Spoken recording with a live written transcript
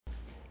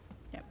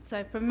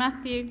So from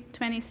Matthew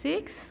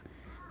 26,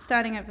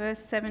 starting at verse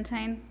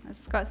 17, as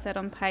Scott said,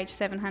 on page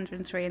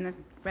 703 in the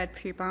Red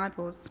Pew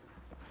Bibles.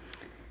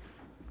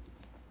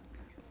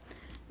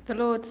 The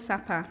Lord's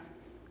Supper.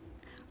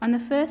 On the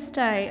first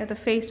day of the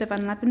Feast of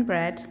Unleavened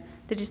Bread,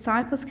 the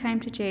disciples came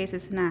to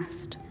Jesus and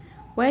asked,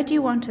 "Where do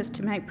you want us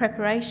to make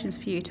preparations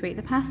for you to eat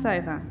the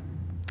Passover?"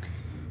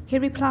 He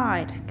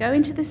replied, "Go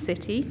into the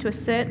city to a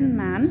certain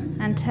man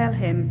and tell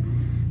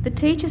him, 'The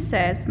teacher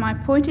says, my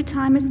appointed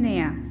time is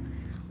near.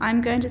 I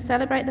am going to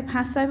celebrate the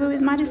Passover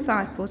with my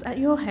disciples at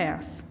your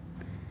house.'"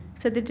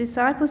 So the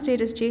disciples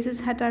did as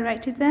Jesus had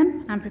directed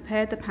them and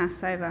prepared the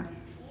Passover.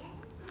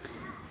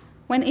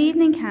 When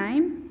evening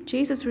came,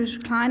 Jesus was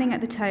reclining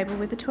at the table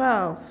with the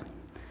 12.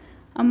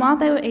 And while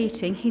they were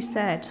eating, he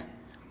said,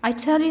 "I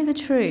tell you the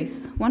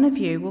truth, one of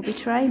you will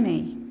betray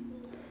me."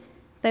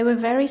 They were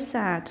very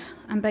sad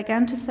and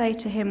began to say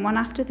to him one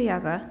after the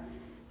other,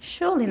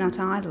 "Surely not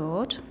I,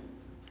 Lord."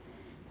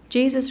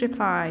 Jesus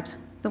replied,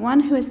 "The one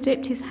who has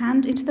dipped his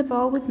hand into the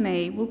bowl with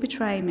me will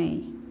betray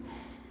me.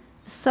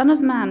 The Son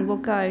of Man will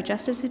go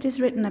just as it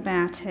is written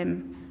about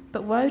him,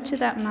 but woe to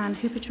that man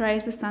who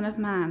betrays the Son of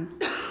Man.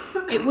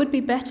 It would be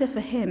better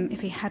for him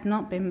if he had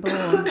not been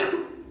born."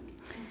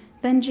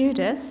 Then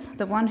Judas,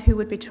 the one who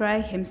would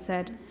betray him,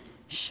 said,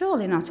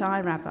 "Surely not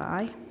I,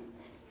 Rabbi."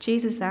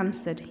 Jesus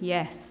answered,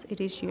 "Yes, it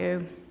is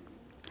you."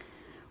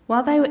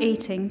 While they were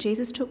eating,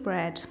 Jesus took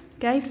bread,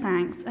 gave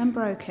thanks, and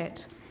broke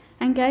it,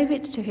 and gave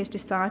it to his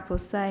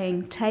disciples,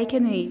 saying, "Take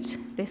and eat,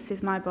 this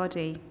is my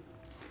body."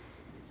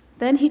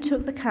 Then he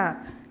took the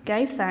cup,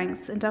 gave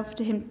thanks, and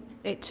offered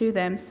it to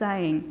them,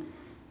 saying,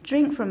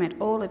 "Drink from it,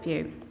 all of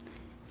you.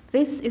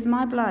 This is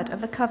my blood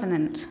of the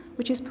covenant,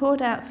 which is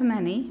poured out for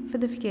many for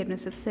the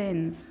forgiveness of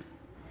sins.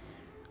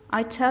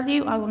 I tell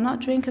you, I will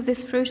not drink of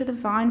this fruit of the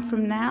vine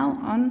from now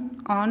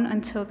on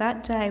until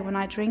that day when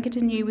I drink it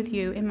anew with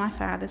you in my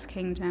Father's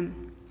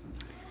kingdom."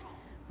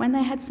 When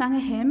they had sung a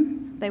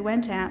hymn, they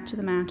went out to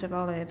the Mount of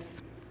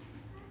Olives.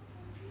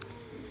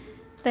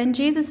 Then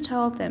Jesus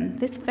told them,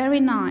 "This very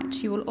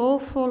night you will all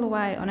fall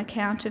away on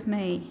account of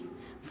me,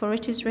 for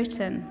it is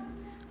written,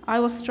 'I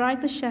will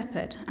strike the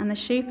shepherd, and the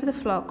sheep of the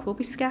flock will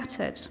be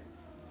scattered.'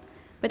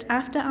 But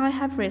after I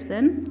have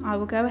risen, I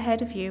will go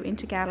ahead of you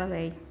into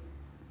Galilee."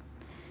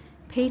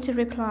 Peter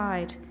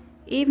replied,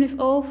 "Even if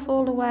all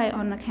fall away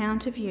on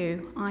account of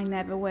you, I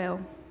never will."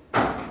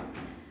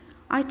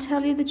 "I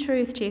tell you the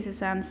truth,"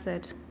 Jesus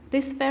answered,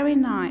 "this very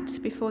night,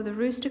 before the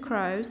rooster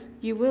crows,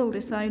 you will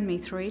disown me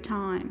 3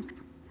 times."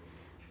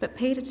 But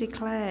Peter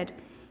declared,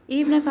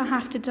 "Even if I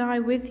have to die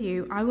with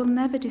you, I will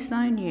never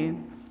disown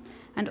you."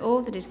 And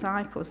all the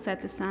disciples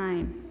said the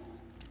same.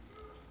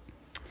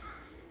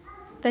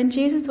 Then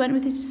Jesus went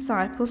with his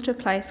disciples to a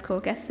place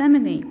called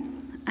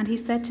Gethsemane, and he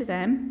said to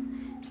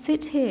them,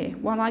 "Sit here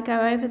while I go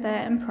over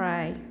there and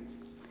pray."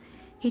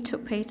 He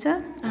took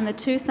Peter and the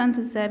 2 sons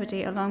of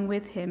Zebedee along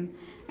with him,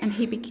 and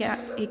he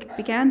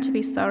began to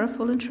be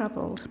sorrowful and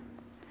troubled.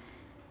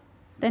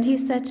 Then he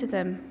said to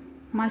them,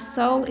 "My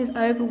soul is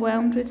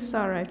overwhelmed with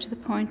sorrow to the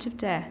point of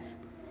death.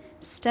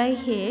 Stay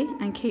here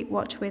and keep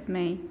watch with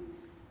me."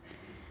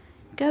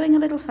 Going a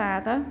little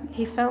farther,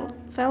 he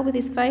fell with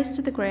his face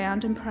to the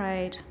ground and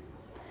prayed,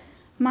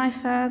 "My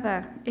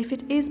Father, if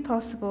it is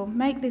possible,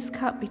 make this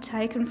cup be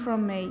taken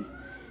from me,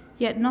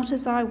 yet not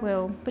as I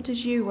will, but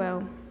as you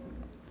will."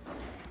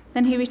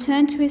 Then he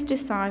returned to his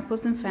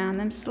disciples and found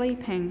them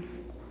sleeping.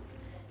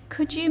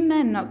 "Could you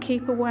men not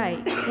keep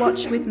awake?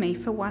 Watch with me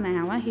for 1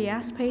 hour," he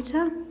asked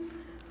Peter.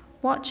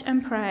 "Watch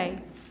and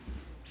pray,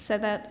 so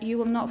that you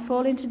will not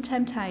fall into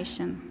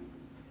temptation.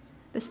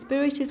 The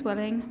spirit is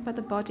willing, but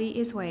the body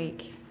is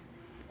weak."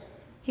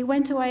 He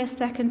went away a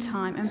second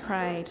time and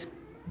prayed,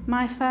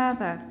 "My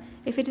Father,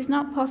 if it is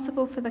not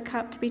possible for the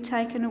cup to be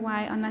taken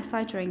away unless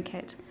I drink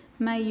it,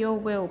 may your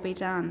will be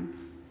done."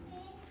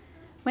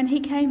 When he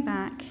came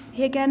back,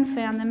 he again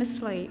found them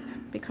asleep,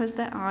 because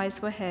their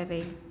eyes were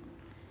heavy.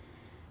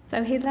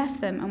 So he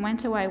left them and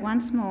went away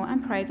once more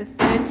and prayed the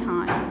 3rd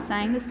time,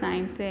 saying the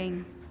same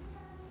thing.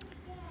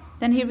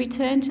 Then he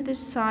returned to the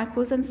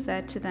disciples and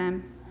said to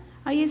them,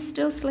 "Are you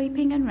still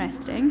sleeping and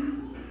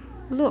resting?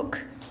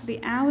 Look,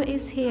 the hour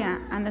is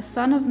here, and the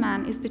Son of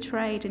Man is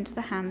betrayed into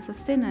the hands of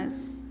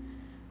sinners.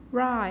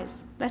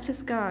 Rise, let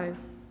us go.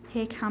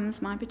 Here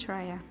comes my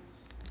betrayer."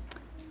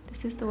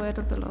 This is the word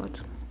of the Lord.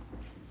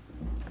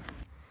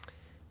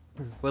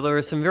 Well, there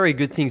are some very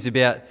good things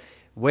about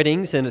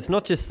weddings, and it's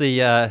not just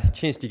the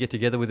chance to get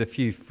together with a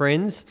few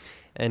friends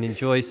and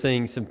enjoy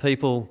seeing some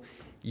people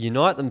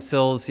unite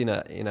themselves in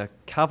a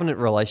covenant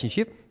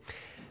relationship.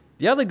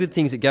 The other good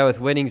things that go with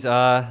weddings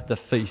are the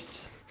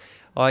feasts.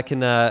 I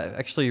can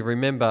actually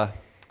remember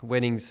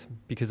weddings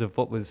because of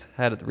what was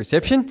had at the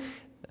reception,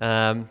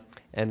 and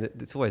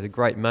it's always a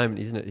great moment,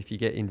 isn't it, if you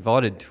get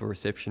invited to a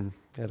reception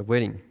at a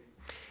wedding.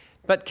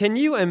 But can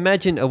you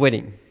imagine a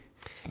wedding,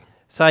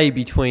 say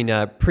between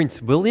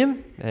Prince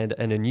William and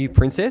a new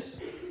princess,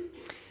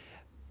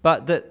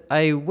 but that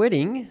a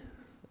wedding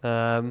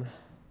that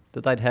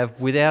they'd have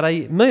without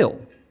a meal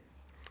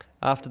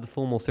after the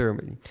formal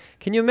ceremony?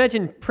 Can you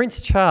imagine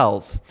Prince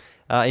Charles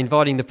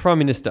inviting the Prime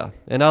Minister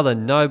and other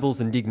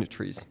nobles and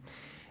dignitaries.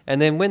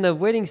 And then when the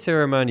wedding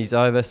ceremony's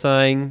over,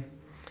 saying,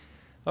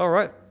 all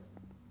right,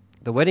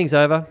 the wedding's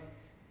over.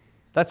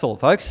 That's all,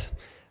 folks.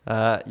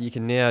 You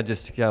can now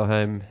just go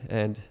home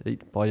and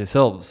eat by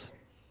yourselves.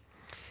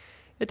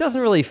 It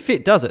doesn't really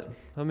fit, does it?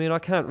 I mean, I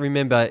can't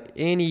remember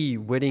any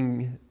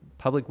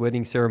public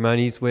wedding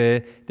ceremonies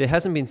where there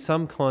hasn't been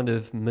some kind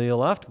of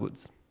meal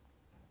afterwards.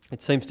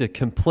 It seems to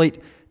complete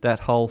that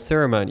whole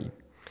ceremony.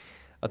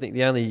 I think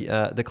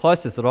the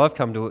closest that I've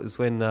come to it is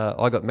when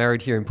I got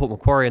married here in Port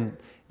Macquarie, and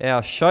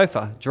our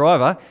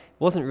driver,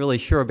 wasn't really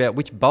sure about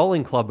which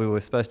bowling club we were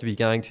supposed to be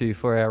going to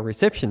for our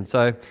reception.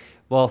 So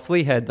whilst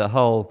we had the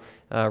whole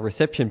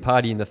reception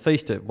party and the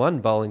feast at one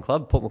bowling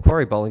club, Port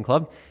Macquarie Bowling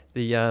Club,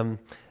 the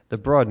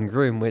bride and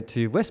groom went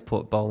to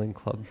Westport Bowling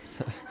Club.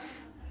 So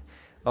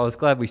I was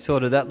glad we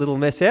sorted that little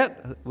mess out.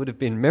 It would have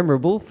been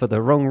memorable for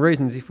the wrong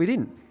reasons if we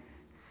didn't.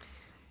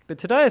 But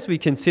today, as we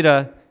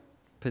consider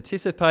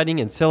participating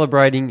and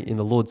celebrating in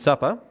the Lord's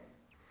Supper,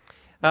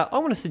 I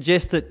want to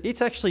suggest that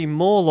it's actually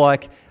more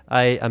like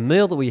a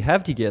meal that we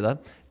have together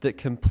that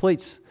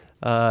completes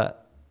a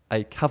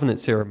covenant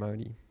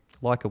ceremony,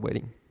 like a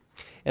wedding.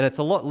 And it's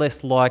a lot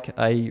less like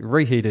a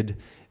reheated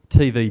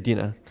TV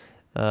dinner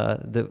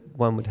that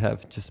one would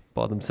have just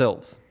by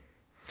themselves.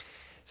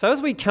 So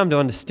as we come to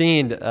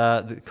understand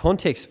the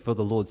context for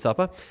the Lord's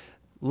Supper,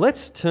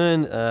 let's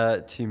turn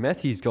to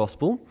Matthew's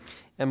Gospel.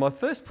 And my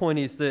first point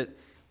is that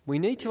we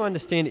need to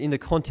understand it in the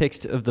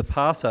context of the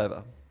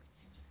Passover.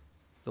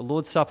 The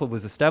Lord's Supper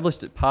was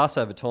established at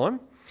Passover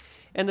time,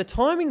 and the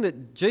timing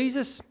that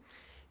Jesus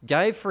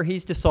gave for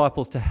his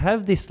disciples to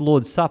have this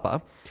Lord's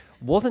Supper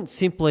wasn't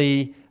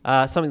simply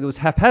something that was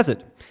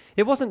haphazard.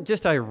 It wasn't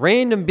just a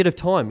random bit of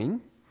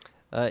timing.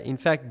 In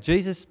fact,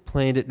 Jesus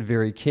planned it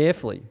very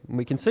carefully. And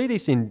we can see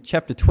this in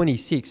chapter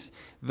 26,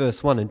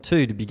 verse 1 and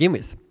 2 to begin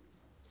with.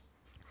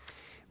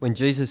 When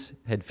Jesus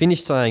had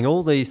finished saying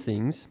all these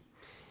things,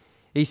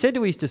 he said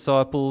to his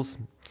disciples,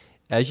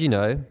 "As you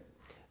know,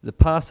 the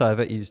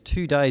Passover is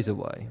 2 days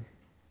away,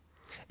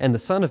 and the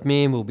Son of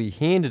Man will be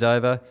handed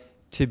over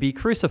to be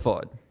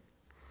crucified."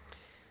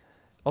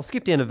 I'll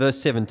skip down to verse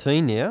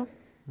 17 now.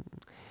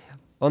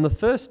 On the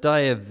first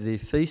day of the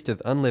Feast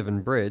of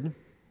Unleavened Bread,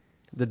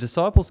 the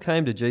disciples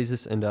came to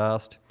Jesus and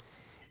asked,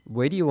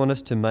 "Where do you want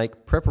us to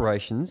make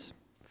preparations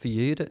for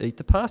you to eat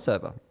the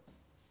Passover?"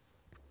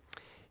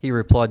 He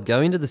replied,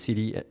 "Go into the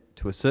city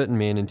to a certain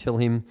man and tell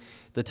him,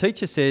 'The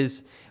teacher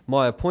says,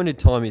 my appointed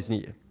time is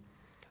near.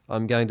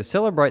 I'm going to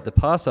celebrate the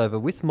Passover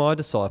with my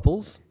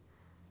disciples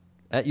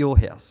at your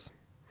house.'"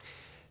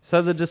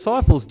 So the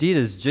disciples did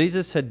as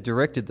Jesus had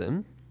directed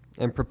them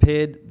and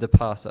prepared the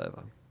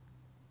Passover.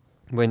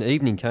 When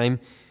evening came,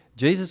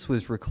 Jesus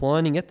was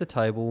reclining at the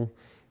table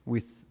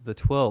with the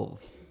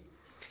 12.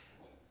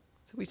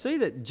 So we see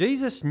that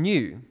Jesus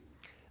knew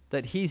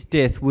that his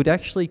death would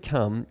actually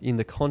come in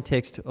the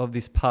context of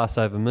this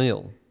Passover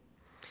meal.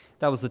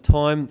 That was the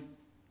time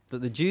that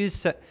the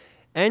Jews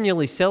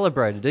annually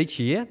celebrated each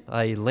year,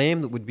 a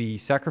lamb that would be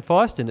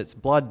sacrificed and its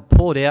blood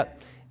poured out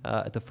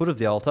at the foot of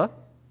the altar.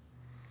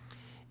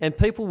 And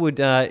people would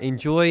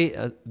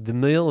enjoy the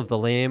meal of the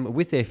lamb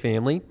with their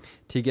family,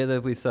 together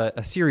with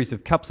a series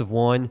of cups of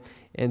wine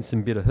and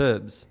some bitter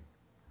herbs.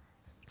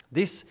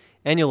 This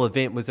annual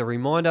event was a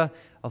reminder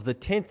of the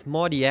 10th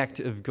mighty act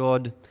of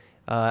God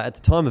at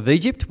the time of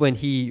Egypt, when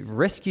he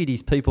rescued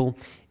his people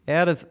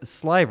out of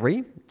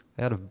slavery,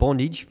 out of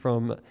bondage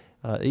from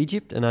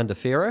Egypt and under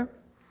Pharaoh,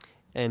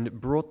 and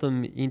brought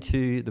them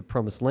into the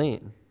promised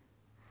land.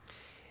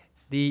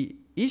 The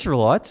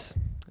Israelites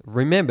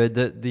remembered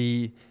that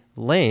the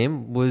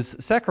lamb was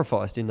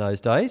sacrificed in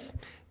those days,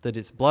 that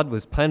its blood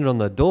was painted on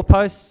the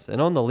doorposts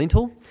and on the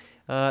lintel,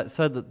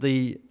 so that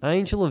the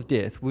angel of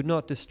death would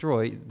not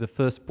destroy the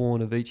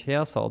firstborn of each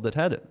household that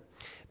had it.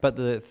 But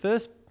the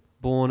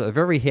firstborn of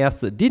every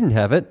house that didn't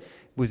have it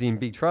was in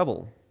big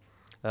trouble.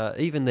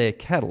 Even their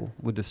cattle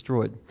were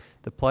destroyed.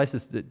 The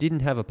places that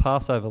didn't have a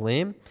Passover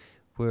lamb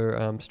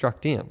were struck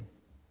down.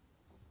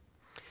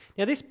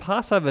 Now, this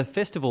Passover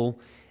festival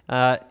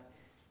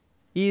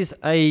is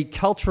a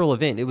cultural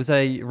event. It was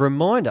a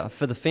reminder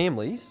for the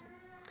families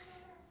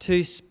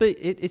to speak.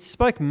 It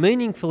spoke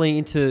meaningfully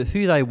into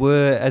who they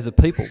were as a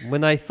people.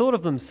 When they thought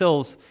of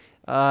themselves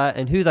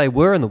and who they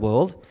were in the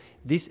world,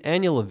 this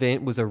annual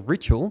event was a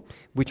ritual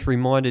which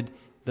reminded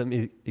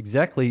them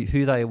exactly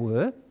who they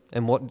were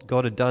and what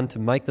God had done to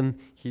make them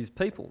his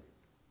people.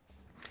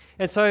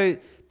 And so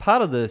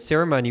part of the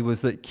ceremony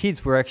was that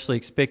kids were actually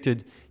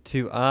expected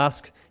to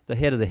ask the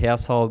head of the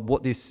household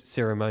what this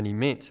ceremony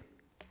meant.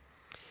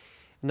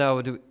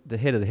 Now, the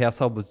head of the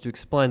household was to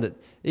explain that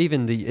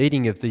even the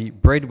eating of the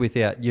bread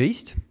without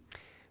yeast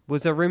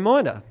was a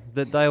reminder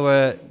that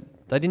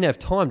they didn't have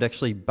time to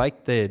actually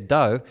bake their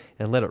dough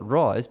and let it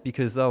rise,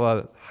 because they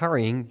were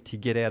hurrying to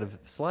get out of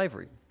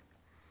slavery.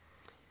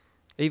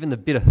 Even the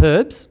bitter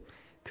herbs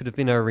could have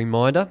been a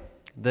reminder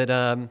that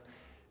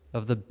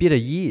of the bitter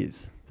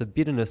years, the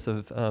bitterness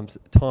of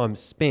time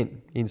spent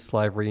in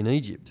slavery in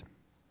Egypt.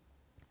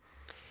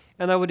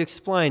 And they would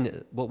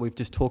explain what we've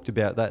just talked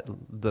about, that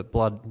the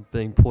blood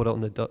being poured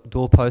on the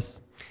doorposts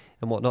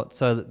and whatnot,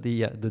 so that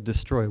the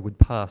destroyer would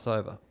pass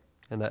over,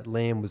 and that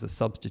lamb was a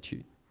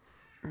substitute.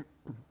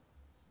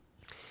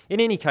 In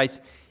any case,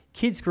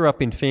 kids grew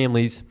up in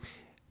families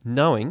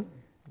knowing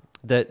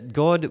that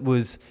God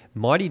was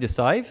mighty to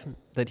save,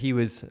 that he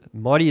was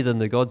mightier than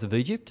the gods of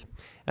Egypt,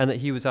 and that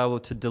he was able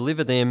to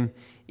deliver them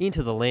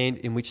into the land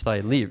in which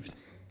they lived.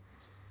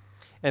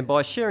 And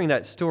by sharing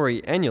that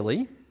story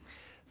annually,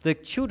 the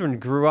children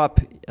grew up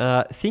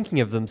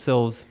thinking of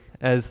themselves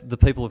as the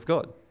people of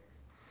God.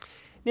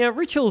 Now,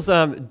 rituals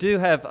do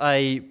have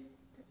a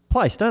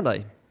place, don't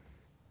they?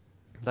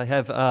 They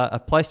have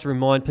a place to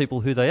remind people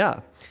who they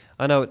are.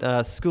 I know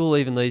at school,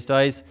 even these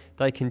days,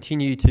 they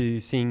continue to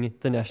sing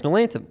the national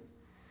anthem.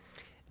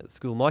 At the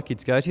school my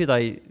kids go to,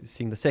 they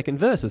sing the second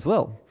verse as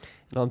well.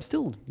 And I'm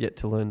still yet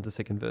to learn the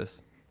second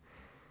verse.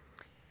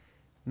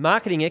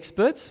 Marketing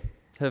experts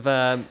have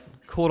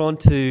caught on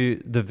to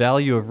the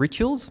value of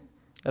rituals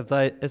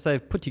as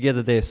they've put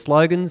together their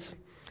slogans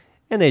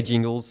and their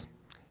jingles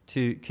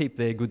to keep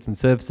their goods and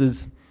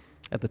services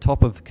at the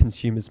top of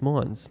consumers'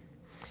 minds.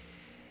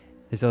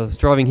 As I was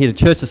driving here to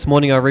church this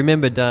morning, I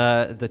remembered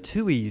the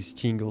Tui's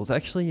jingles,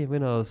 actually,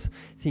 when I was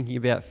thinking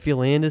about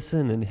Phil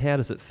Anderson and how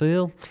does it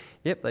feel.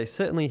 Yep, they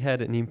certainly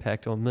had an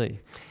impact on me.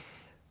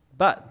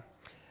 But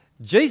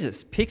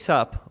Jesus picks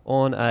up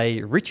on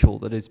a ritual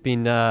that has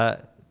been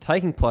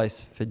taking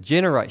place for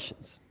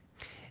generations.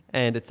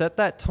 And it's at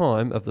that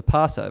time of the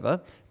Passover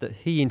that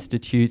he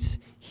institutes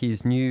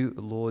his new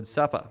Lord's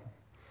Supper.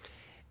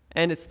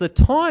 And it's the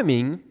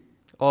timing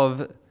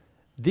of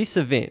this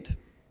event,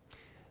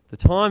 the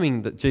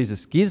timing that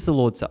Jesus gives the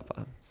Lord's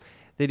Supper,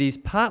 that is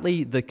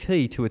partly the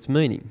key to its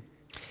meaning.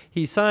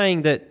 He's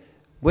saying that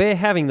we're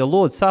having the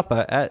Lord's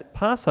Supper at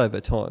Passover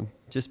time,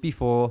 just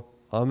before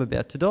I'm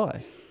about to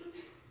die.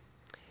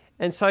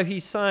 And so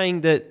he's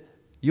saying that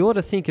you ought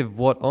to think of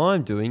what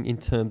I'm doing in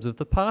terms of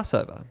the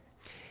Passover.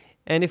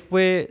 And if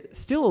we're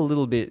still a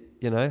little bit,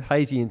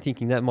 hazy and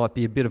thinking that might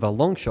be a bit of a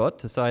long shot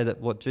to say that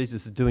what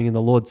Jesus is doing in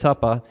the Lord's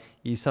Supper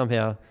is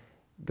somehow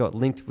got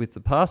linked with the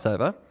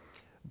Passover,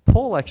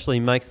 Paul actually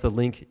makes the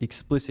link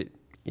explicit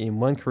in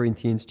 1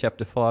 Corinthians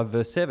chapter 5,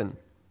 verse 7.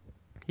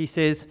 He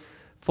says,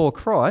 "For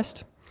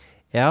Christ,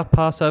 our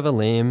Passover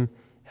lamb,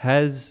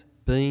 has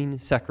been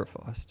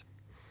sacrificed."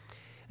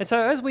 And so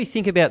as we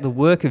think about the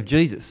work of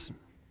Jesus,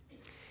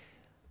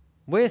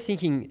 we're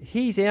thinking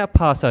he's our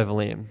Passover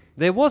lamb.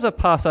 There was a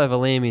Passover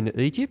lamb in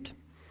Egypt.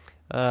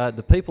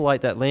 The people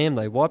ate that lamb,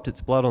 they wiped its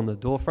blood on the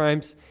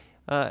doorframes,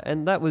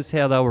 and that was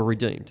how they were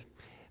redeemed.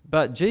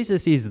 But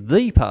Jesus is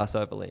the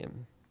Passover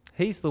lamb.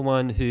 He's the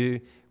one who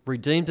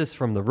redeemed us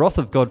from the wrath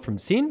of God from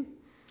sin,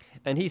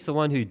 and he's the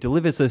one who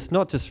delivers us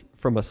not just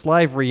from a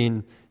slavery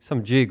in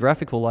some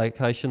geographical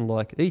location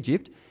like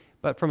Egypt,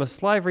 but from a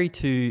slavery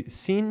to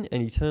sin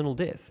and eternal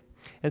death.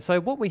 And so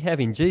what we have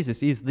in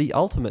Jesus is the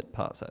ultimate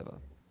Passover.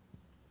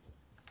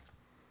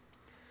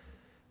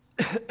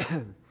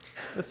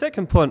 The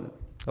second point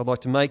I'd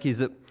like to make is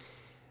that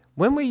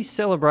when we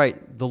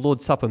celebrate the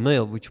Lord's Supper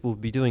meal, which we'll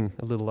be doing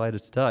a little later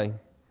today,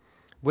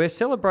 we're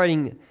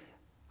celebrating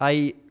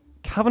a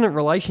covenant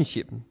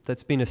relationship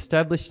that's been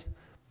established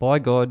by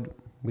God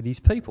with his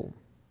people.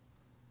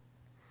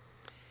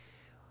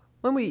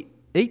 When we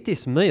eat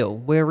this meal,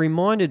 we're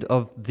reminded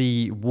of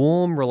the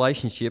warm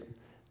relationship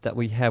that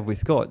we have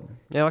with God.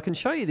 Now, I can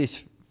show you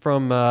this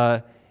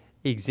from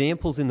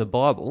examples in the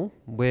Bible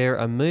where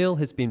a meal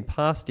has been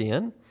passed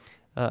down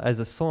as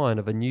a sign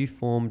of a new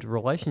formed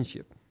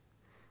relationship.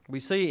 We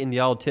see in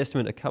the Old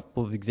Testament a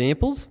couple of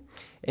examples,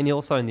 and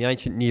also in the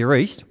ancient Near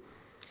East,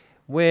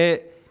 where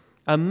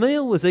a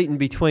meal was eaten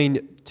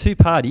between two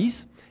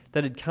parties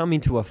that had come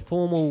into a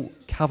formal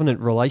covenant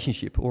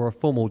relationship or a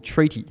formal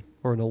treaty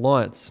or an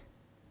alliance.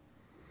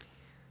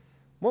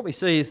 What we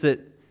see is that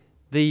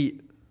the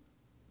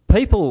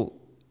people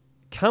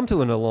come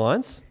to an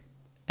alliance,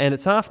 and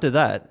it's after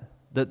that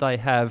they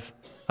have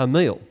a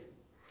meal.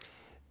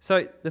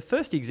 So the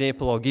first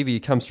example I'll give you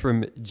comes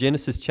from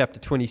Genesis chapter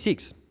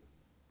 26,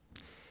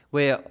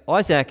 where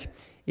Isaac,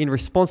 in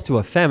response to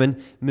a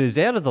famine, moves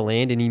out of the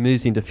land and he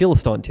moves into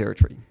Philistine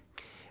territory.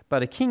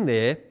 But a king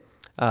there,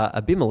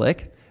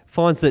 Abimelech,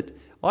 finds that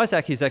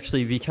Isaac is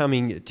actually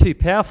becoming too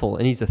powerful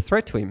and he's a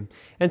threat to him.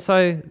 And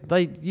so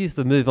they use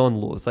the move on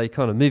laws. They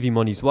kind of move him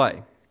on his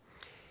way.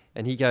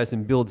 And he goes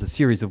and builds a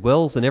series of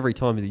wells, and every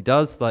time that he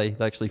does, they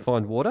actually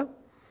find water.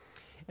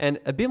 And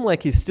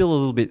Abimelech is still a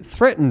little bit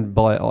threatened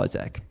by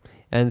Isaac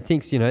and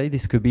thinks,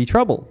 this could be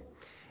trouble.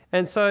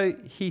 And so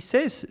he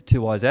says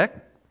to Isaac,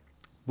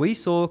 "We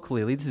saw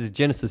clearly," this is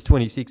Genesis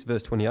 26,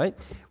 verse 28,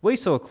 "we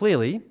saw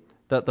clearly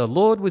that the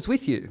Lord was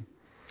with you.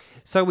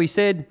 So we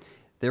said,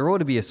 there ought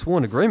to be a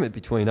sworn agreement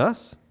between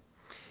us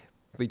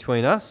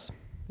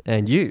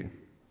and you.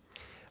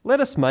 Let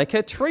us make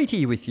a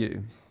treaty with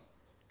you,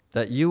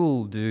 that you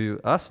will do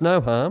us no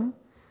harm,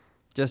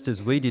 just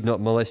as we did not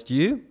molest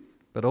you,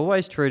 but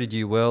always treated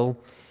you well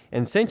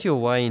and sent you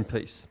away in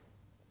peace.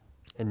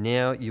 And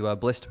now you are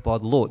blessed by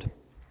the Lord."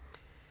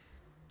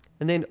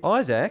 And then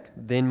Isaac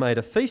then made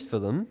a feast for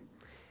them.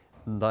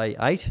 They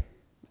ate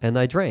and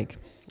they drank.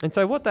 And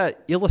so what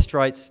that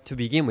illustrates to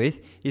begin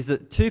with is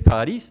that two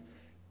parties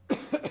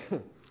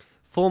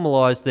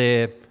formalised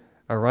their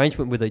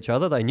arrangement with each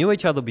other. They knew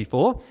each other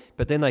before,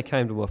 but then they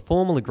came to a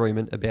formal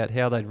agreement about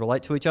how they'd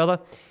relate to each other,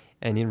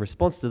 and in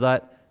response to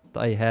that,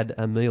 they had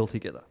a meal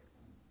together.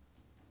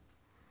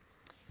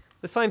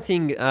 The same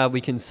thing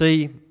we can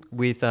see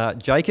with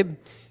Jacob,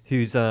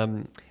 who's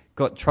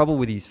got trouble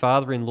with his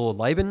father-in-law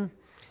Laban.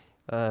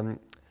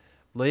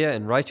 Leah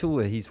and Rachel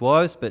were his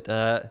wives,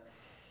 but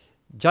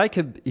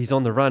Jacob is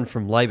on the run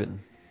from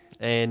Laban,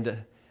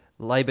 and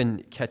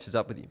Laban catches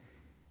up with him.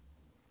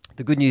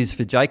 The good news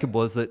for Jacob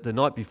was that the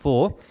night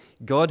before,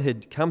 God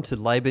had come to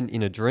Laban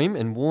in a dream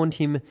and warned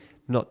him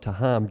not to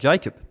harm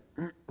Jacob.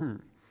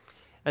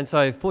 And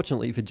so,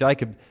 fortunately for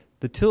Jacob,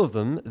 the two of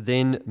them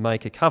then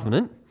make a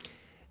covenant,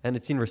 and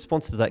it's in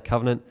response to that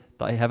covenant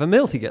they have a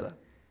meal together.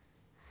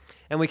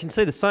 And we can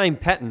see the same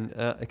pattern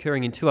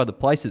occurring in two other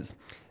places.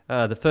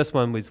 The first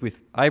one was with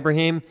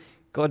Abraham.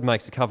 God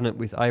makes a covenant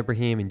with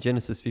Abraham in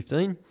Genesis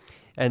 15,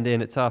 and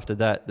then it's after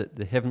that that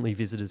the heavenly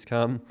visitors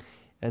come,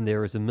 and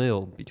there is a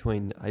meal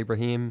between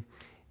Abraham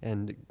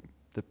and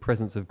the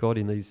presence of God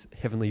in these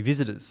heavenly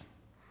visitors.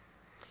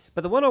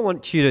 But the one I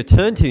want you to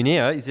turn to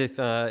now is, if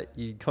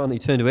you kindly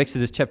turn to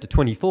Exodus chapter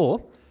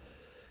 24,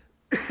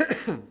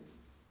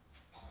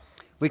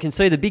 we can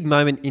see the big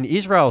moment in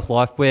Israel's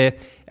life where,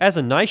 as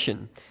a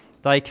nation,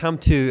 they come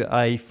to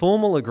a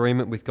formal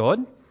agreement with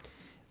God,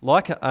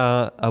 like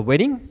a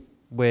wedding,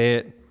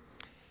 where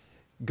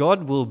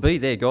God will be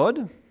their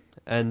God,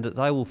 and that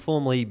they will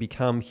formally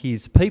become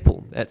his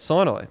people at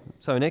Sinai.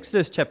 So in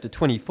Exodus chapter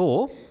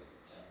 24,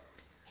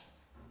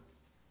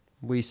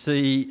 we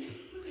see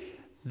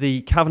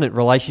the covenant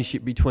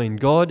relationship between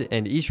God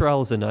and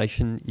Israel as a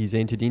nation is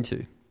entered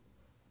into.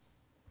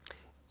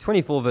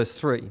 24 verse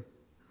 3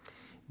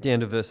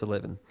 down to verse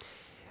 11.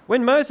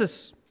 When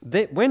Moses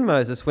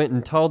went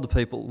and told the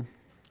people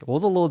all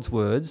the Lord's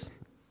words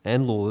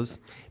and laws,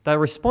 they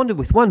responded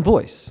with one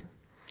voice,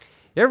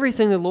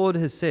 "Everything the Lord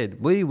has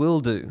said, we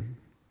will do."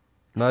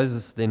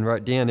 Moses then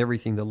wrote down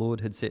everything the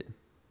Lord had said.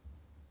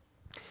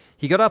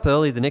 He got up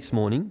early the next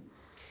morning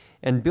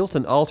and built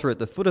an altar at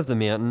the foot of the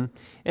mountain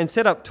and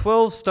set up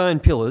 12 stone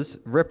pillars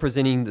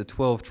representing the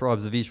 12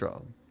 tribes of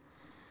Israel.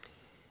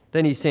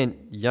 Then he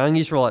sent young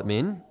Israelite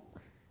men,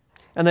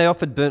 and they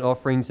offered burnt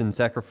offerings and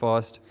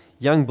sacrificed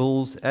young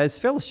bulls as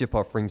fellowship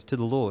offerings to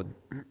the Lord.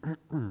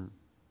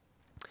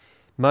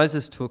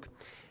 Moses took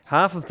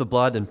half of the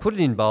blood and put it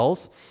in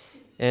bowls,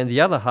 and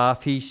the other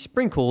half he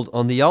sprinkled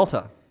on the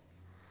altar.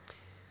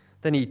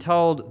 Then he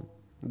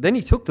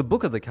took the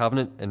book of the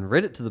covenant and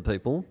read it to the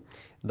people.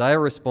 They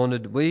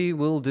responded, "We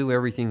will do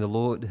everything the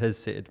Lord has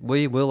said.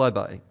 We will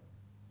obey."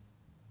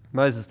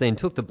 Moses then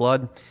took the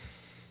blood,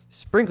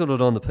 sprinkled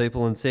it on the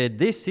people, and said,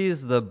 "This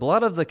is the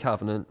blood of the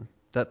covenant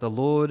that the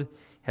Lord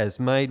has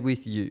made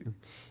with you,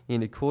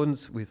 in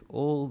accordance with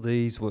all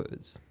these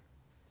words."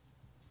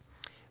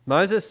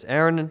 Moses,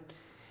 Aaron,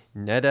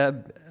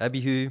 Nadab,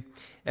 Abihu,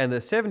 and the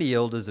 70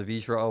 elders of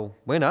Israel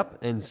went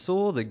up and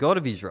saw the God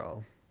of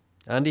Israel.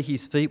 Under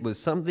his feet was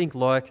something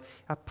like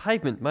a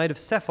pavement made of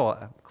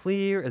sapphire,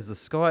 clear as the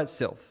sky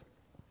itself.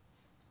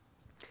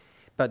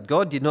 But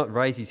God did not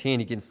raise his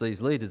hand against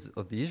these leaders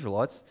of the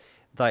Israelites.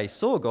 They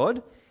saw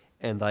God,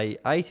 and they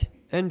ate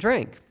and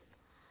drank.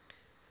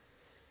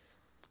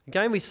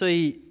 Again, we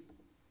see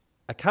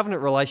a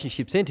covenant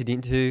relationship entered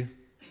into,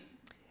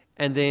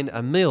 and then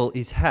a meal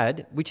is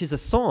had, which is a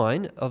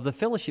sign of the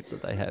fellowship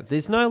that they have.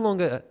 There's no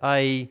longer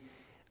a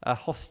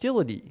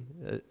hostility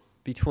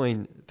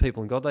between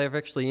people and God. They have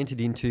actually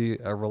entered into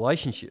a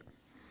relationship.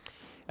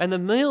 And the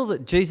meal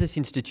that Jesus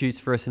institutes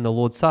for us in the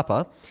Lord's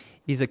Supper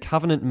is a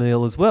covenant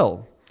meal as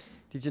well.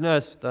 Did you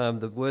notice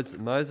the words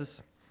that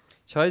Moses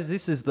chose?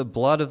 This is the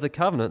blood of the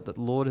covenant that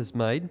the Lord has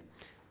made.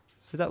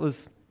 So that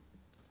was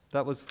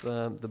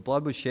the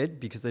blood was shed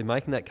because they're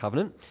making that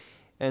covenant.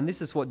 And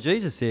this is what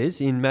Jesus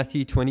says in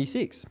Matthew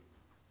 26.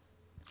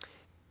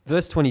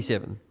 Verse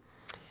 27.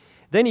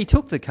 Then he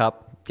took the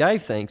cup,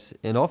 gave thanks,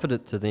 and offered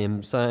it to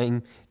them,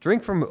 saying,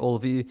 "Drink from it, all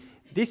of you.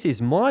 This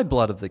is my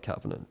blood of the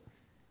covenant,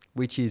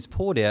 which is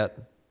poured out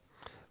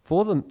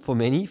for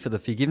many for the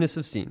forgiveness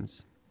of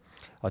sins.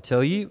 I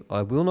tell you,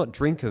 I will not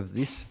drink of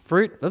this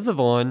fruit of the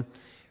vine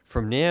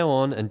from now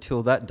on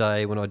until that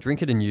day when I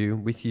drink it anew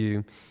with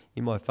you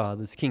in my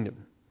Father's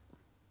kingdom."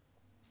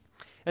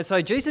 And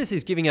so Jesus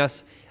is giving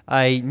us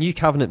a new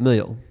covenant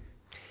meal.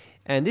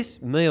 And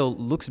this meal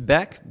looks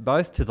back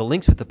both to the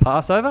links with the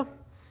Passover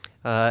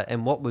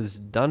and what was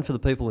done for the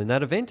people in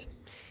that event.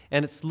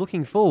 And it's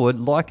looking forward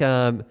like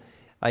a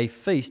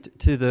feast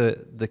to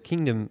the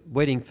kingdom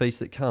wedding feast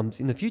that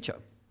comes in the future.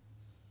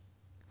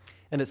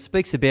 And it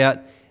speaks about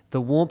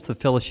the warmth of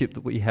fellowship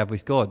that we have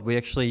with God. We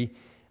actually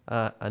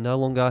are no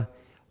longer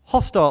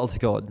hostile to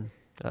God.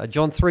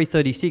 John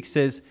 3:36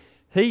 says,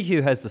 "He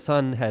who has the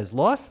Son has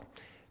life,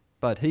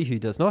 but he who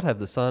does not have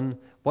the Son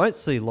won't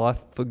see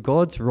life, for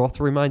God's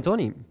wrath remains on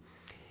him."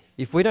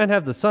 If we don't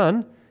have the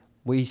Son,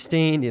 we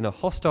stand in a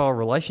hostile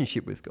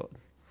relationship with God.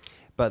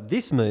 But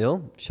this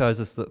meal shows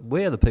us that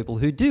we're the people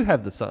who do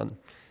have the Son.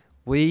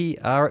 We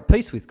are at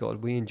peace with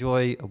God. We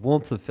enjoy a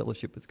warmth of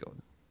fellowship with God.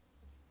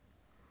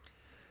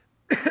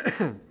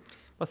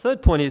 My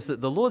third point is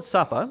that the Lord's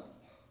Supper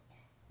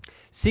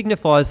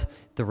signifies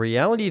the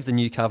reality of the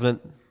new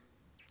covenant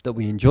that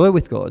we enjoy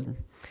with God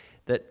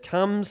that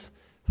comes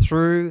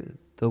through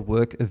the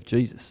work of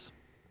Jesus.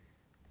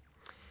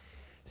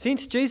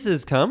 Since Jesus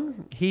has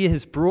come, he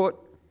has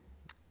brought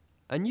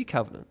a new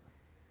covenant.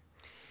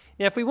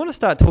 Now, if we want to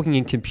start talking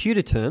in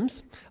computer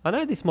terms, I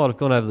know this might have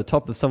gone over the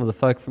top of some of the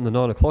folk from the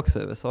 9 o'clock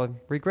service. I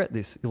regret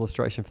this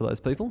illustration for those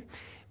people,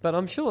 but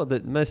I'm sure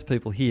that most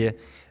people here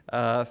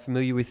are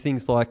familiar with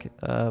things like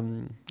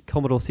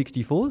Commodore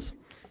 64s,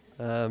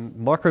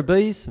 Micro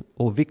Bs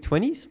or VIC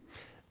 20s.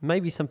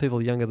 Maybe some people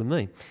are younger than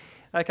me.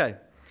 Okay,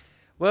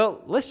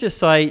 well, let's just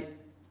say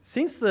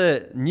since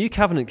the new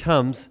covenant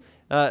comes,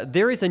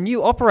 there is a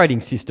new operating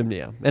system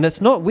now, and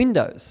it's not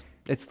Windows.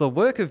 It's the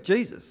work of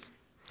Jesus.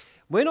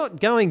 We're not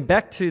going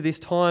back to this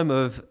time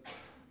of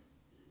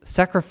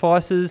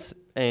sacrifices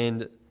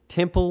and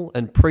temple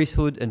and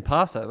priesthood and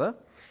Passover.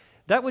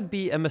 That would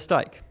be a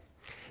mistake.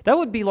 That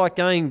would be like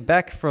going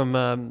back from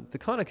the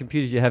kind of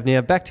computers you have now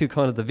back to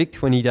kind of the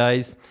VIC-20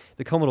 days,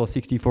 the Commodore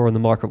 64 and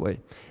the Microwave.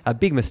 A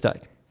big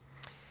mistake.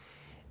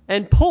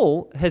 And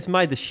Paul has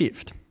made the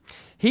shift.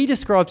 He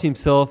describes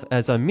himself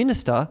as a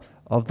minister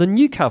of the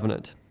new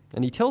covenant.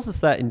 And he tells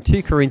us that in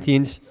 2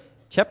 Corinthians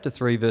chapter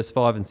 3, verse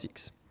 5 and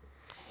 6.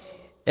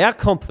 Our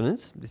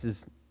confidence, this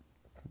is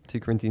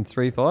 2 Corinthians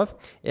 3:5,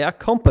 our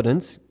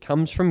competence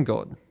comes from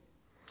God.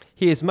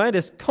 He has made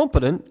us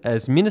competent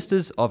as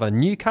ministers of a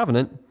new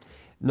covenant,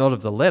 not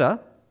of the letter,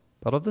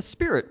 but of the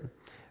Spirit.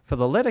 For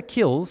the letter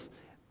kills,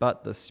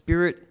 but the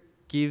Spirit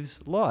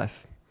gives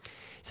life.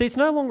 See, it's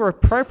no longer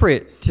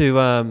appropriate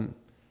to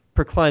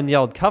proclaim the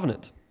old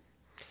covenant.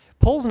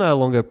 Paul's no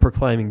longer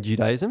proclaiming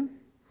Judaism.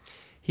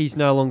 He's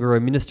no longer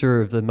a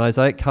minister of the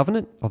Mosaic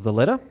covenant of the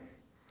letter.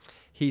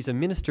 He's a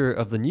minister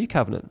of the new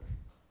covenant,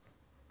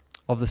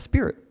 of the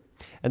Spirit.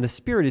 And the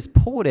Spirit is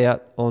poured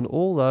out on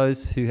all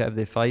those who have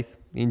their faith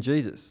in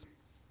Jesus.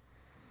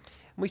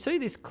 And we see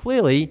this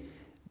clearly,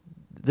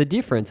 the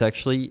difference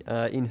actually,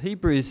 in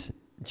Hebrews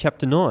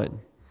chapter 9,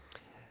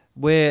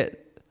 where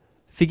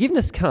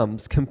forgiveness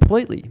comes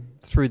completely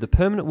through the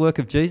permanent work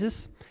of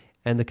Jesus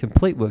and the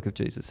complete work of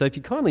Jesus. So if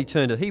you kindly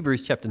turn to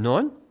Hebrews chapter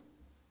 9,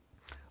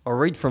 I'll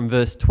read from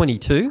verse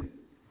 22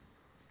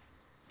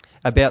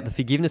 about the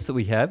forgiveness that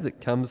we have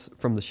that comes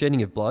from the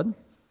shedding of blood,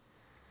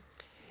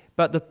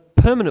 but the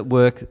permanent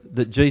work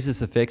that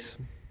Jesus effects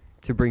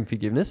to bring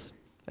forgiveness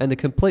and the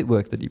complete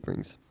work that he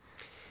brings.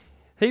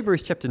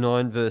 Hebrews chapter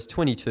 9, verse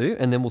 22,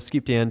 and then we'll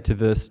skip down to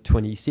verse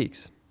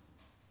 26.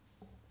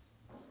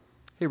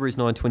 Hebrews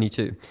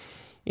 9:22.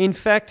 In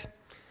fact,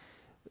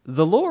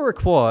 the law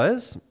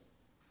requires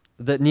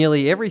that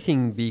nearly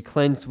everything be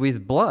cleansed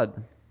with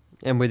blood,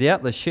 and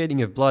without the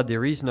shedding of blood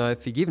there is no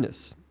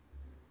forgiveness.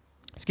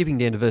 Skipping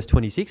down to verse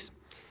 26.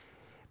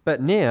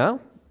 But now,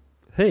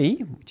 he,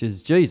 which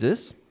is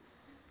Jesus,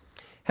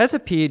 has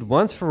appeared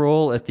once for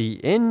all at the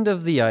end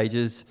of the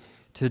ages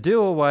to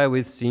do away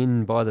with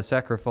sin by the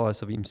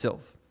sacrifice of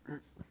himself.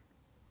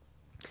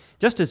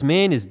 Just as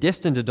man is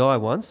destined to die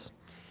once,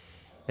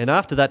 and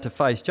after that to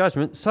face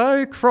judgment,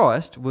 so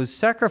Christ was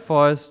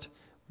sacrificed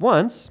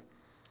once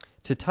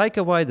to take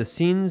away the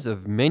sins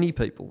of many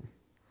people.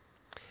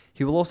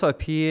 He will also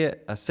appear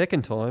a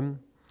second time,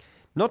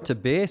 not to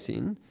bear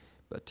sin,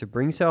 but to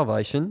bring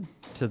salvation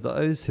to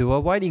those who are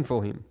waiting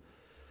for him.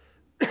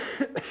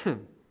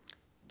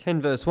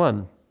 10 verse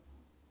 1.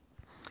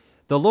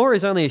 The law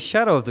is only a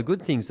shadow of the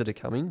good things that are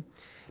coming,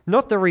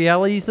 not the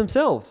realities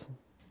themselves.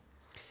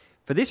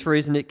 For this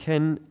reason it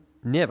can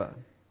never,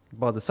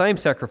 by the same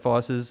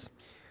sacrifices,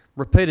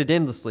 repeated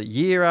endlessly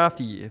year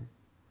after year,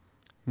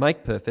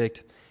 make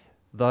perfect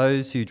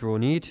those who draw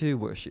near to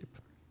worship.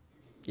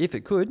 If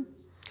it could,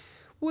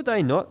 would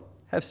they not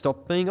have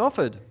stopped being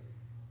offered?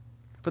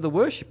 For the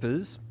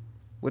worshippers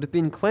would have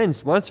been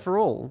cleansed once for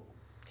all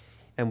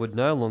and would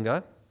no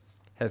longer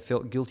have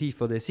felt guilty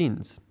for their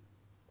sins.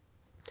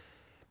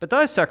 But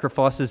those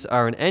sacrifices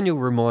are an annual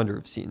reminder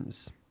of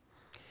sins,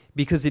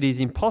 because it is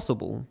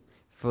impossible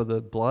for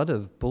the blood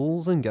of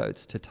bulls and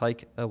goats to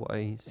take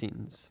away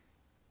sins.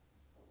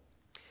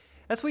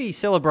 As we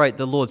celebrate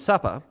the Lord's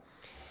Supper,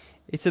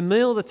 it's a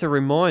meal that's a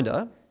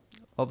reminder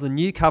of the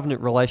new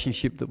covenant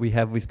relationship that we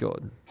have with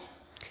God,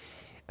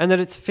 and that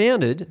it's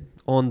founded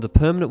on the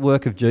permanent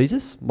work of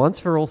Jesus, once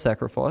for all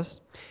sacrifice,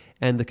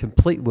 and the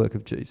complete work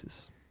of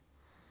Jesus.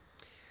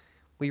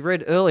 We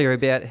read earlier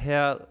about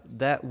how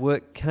that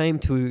work came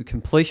to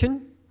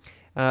completion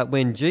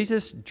when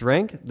Jesus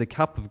drank the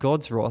cup of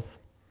God's wrath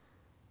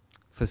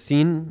for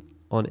sin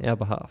on our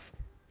behalf.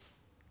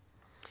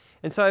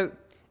 And so,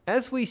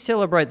 as we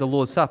celebrate the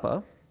Lord's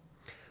Supper,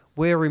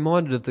 we're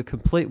reminded of the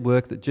complete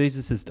work that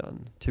Jesus has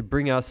done to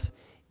bring us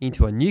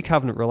into a new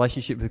covenant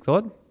relationship with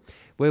God,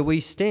 where we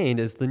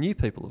stand as the new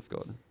people of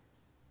God.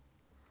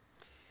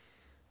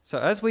 So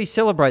as we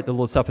celebrate the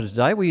Lord's Supper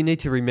today, we need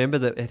to remember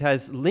that it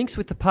has links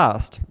with the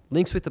past,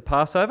 links with the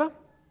Passover,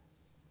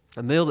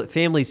 a meal that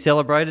families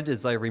celebrated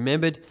as they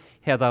remembered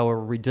how they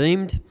were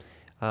redeemed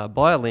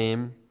by a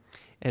lamb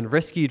and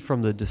rescued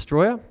from the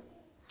destroyer.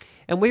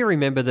 And we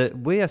remember that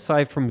we are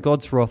saved from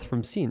God's wrath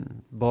from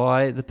sin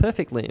by the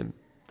perfect lamb,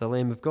 the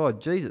Lamb of God,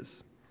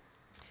 Jesus.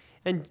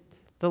 And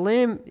the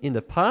lamb in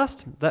the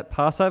past, that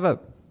Passover,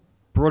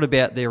 brought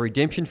about their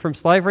redemption from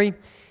slavery.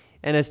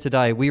 And as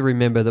today, we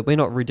remember that we're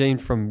not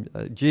redeemed from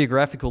a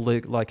geographical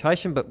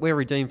location, but we're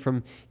redeemed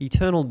from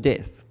eternal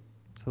death,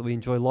 so that we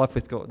enjoy life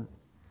with God.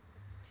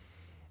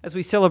 As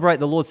we celebrate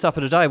the Lord's Supper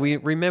today, we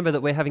remember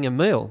that we're having a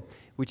meal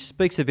which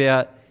speaks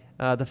about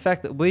the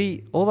fact that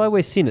we, although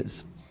we're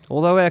sinners,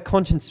 although our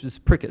consciences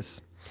prick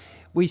us,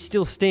 we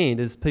still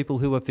stand as people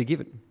who are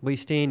forgiven. We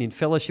stand in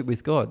fellowship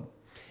with God.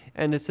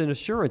 And it's an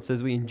assurance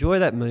as we enjoy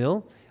that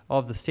meal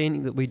of the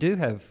standing that we do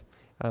have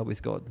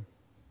with God.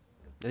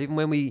 Even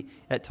when we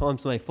at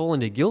times may fall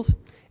into guilt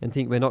and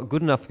think we're not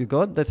good enough for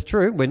God, that's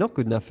true, we're not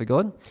good enough for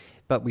God,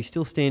 but we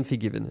still stand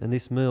forgiven. And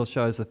this meal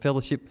shows the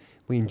fellowship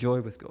we enjoy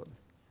with God.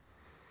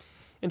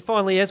 And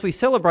finally, as we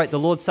celebrate the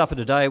Lord's Supper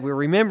today, we're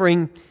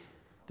remembering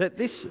that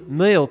this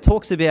meal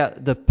talks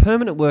about the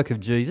permanent work of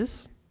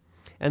Jesus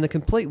and the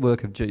complete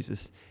work of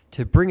Jesus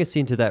to bring us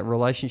into that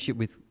relationship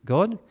with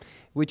God,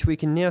 which we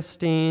can now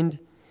stand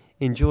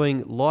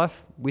enjoying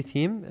life with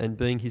Him and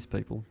being His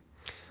people.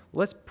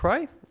 Let's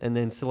pray and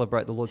then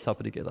celebrate the Lord's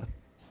Supper together.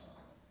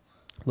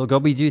 Lord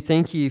God, we do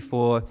thank you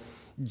for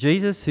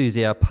Jesus, who's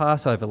our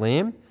Passover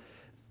lamb.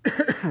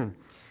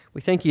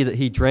 We thank you that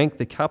he drank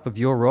the cup of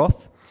your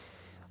wrath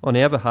on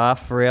our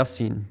behalf for our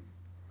sin.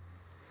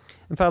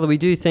 And Father, we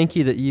do thank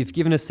you that you've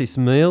given us this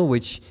meal,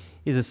 which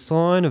is a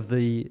sign of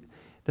the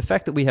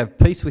fact that we have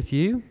peace with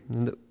you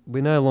and that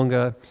we're no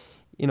longer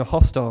in a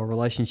hostile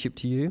relationship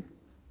to you,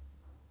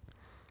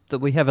 that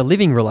we have a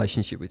living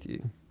relationship with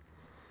you,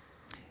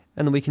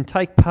 and that we can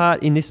take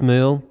part in this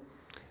meal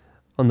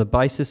on the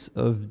basis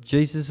of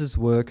Jesus'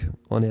 work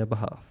on our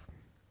behalf.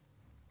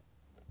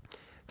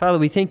 Father,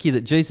 we thank you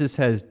that Jesus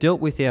has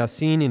dealt with our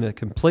sin in a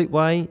complete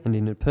way and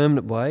in a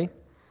permanent way,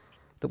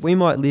 that we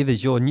might live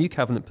as your new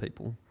covenant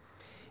people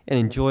and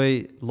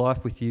enjoy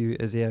life with you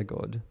as our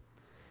God.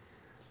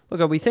 Lord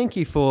God, we thank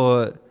you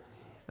for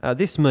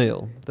this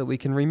meal, that we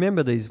can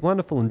remember these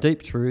wonderful and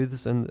deep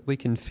truths and that we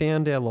can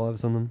found our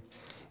lives on them.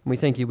 And we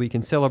thank you we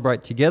can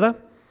celebrate together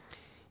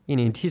in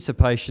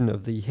anticipation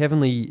of the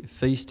heavenly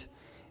feast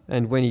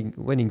and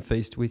wedding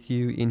feast with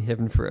you in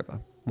heaven forever.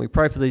 We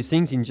pray for these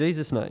things in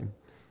Jesus' name.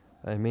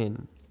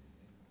 Amen.